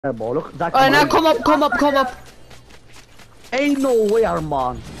bro. Look, Zach. Alright, now come up. Ain't no way,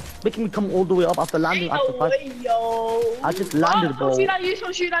 Arman. Making me come all the way up after landing after five. Yo. I just landed, bro. Shoot at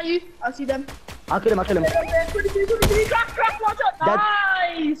you. I see them. I kill him. Crack, watch out.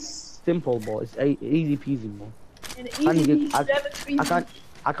 Nice. Simple, bro. It's easy peasy, bro.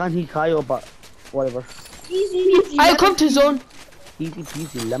 I can't hit Kaio, but whatever. Easy. I'll come to zone. Easy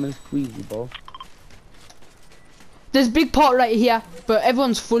peasy, lemon squeezy, bro. There's big pot right here, but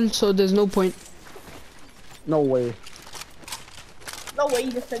everyone's full, so there's no point. No way. No way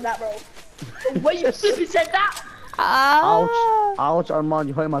you just said that, bro. No way you stupid said that. Ouch, Arman,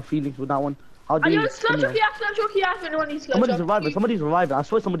 you hurt my feelings with that one. How do you? Slow choky ass. Anyone needs slow Somebody's reviving. I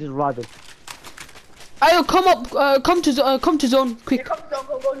swear somebody's reviving. I'll come up. Come to zone. Quick. Yeah,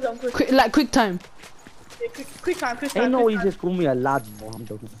 go to zone. Quick time. Yeah, quick time. Ain't no way you just call me a lad, bro. I'm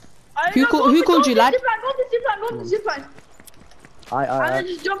joking. Who called you lad? Go to the zip line. And then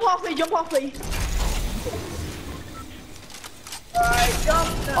just jump halfway. Alright, jump.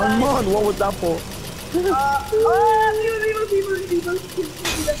 Arman, what was that for? People.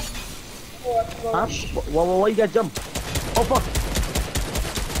 Huh? Why you gotta jump? Oh fuck!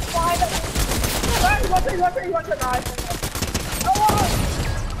 One try.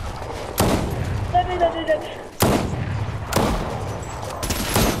 Dead.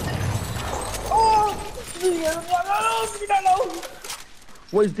 Oh! No!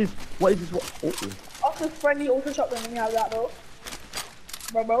 What is this? After friendly auto shot when we have that though.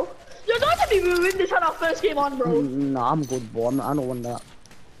 Bro. You're not gonna be win this on our first game on, bro. Nah, I'm good, bro. I don't want that.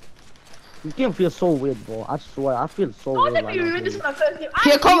 This game feels so weird, bro. I swear, I feel so weird. Not gonna be win this on our first game.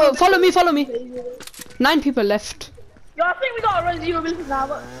 Here, come, follow me. 9 people left. Yo, I think we gotta run 0 business now.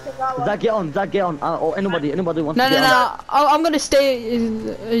 Zach, get on. Or anybody wants to get on. No. I'm gonna stay.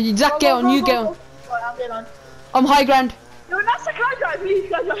 Zach, get on. You get on. I'm getting on. I'm high ground. Yo, that's a car drive, please,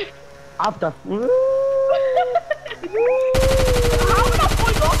 car drive. After. How am I not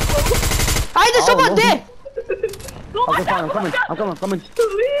going off, bro? There's someone there. Okay, fine, I'm coming.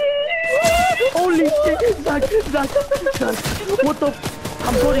 Holy shit, Zach. What the?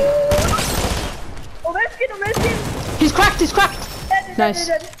 I'm sorry. Oh, rescue. He's cracked. Nice.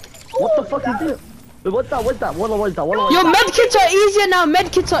 What the fuck is this? Wait, what's that? What was that? Yo, medkits are easier now.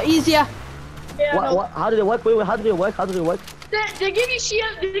 Yeah, what? How did it work? Wait, how did it work? They give you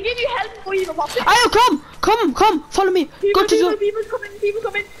shield, they give you health before you even pop it. Come, follow me. Go to zone. People coming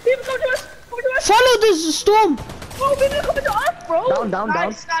to us. Follow the storm. Oh, people coming to us, bro. Down.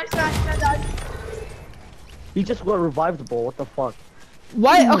 Nice. He just got revived, bro. What the fuck?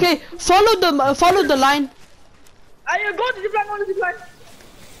 Why? Okay, follow the line. Go to the plan.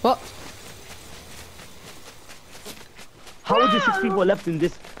 What? How are there 6 people left in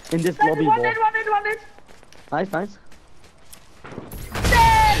this lobby, bro? One dead. Nice.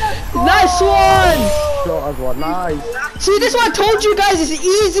 Nice one. Sure as well. Nice. See, this is what I told you guys. It's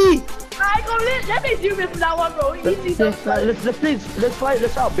easy. Let me do this that one, bro. Easy. Let's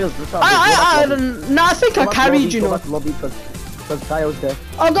out build. I think I carried, you know. Lobby because Kaio's there.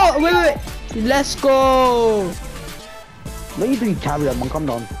 Oh, go. Wait. Let's go. What are you doing, carry that, man? Come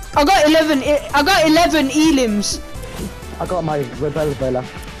down. I got 11 elims. I got my rebel Bella.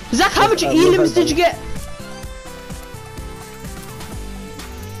 Zach, how much elims did you get?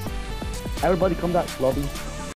 Everybody come back, lobby.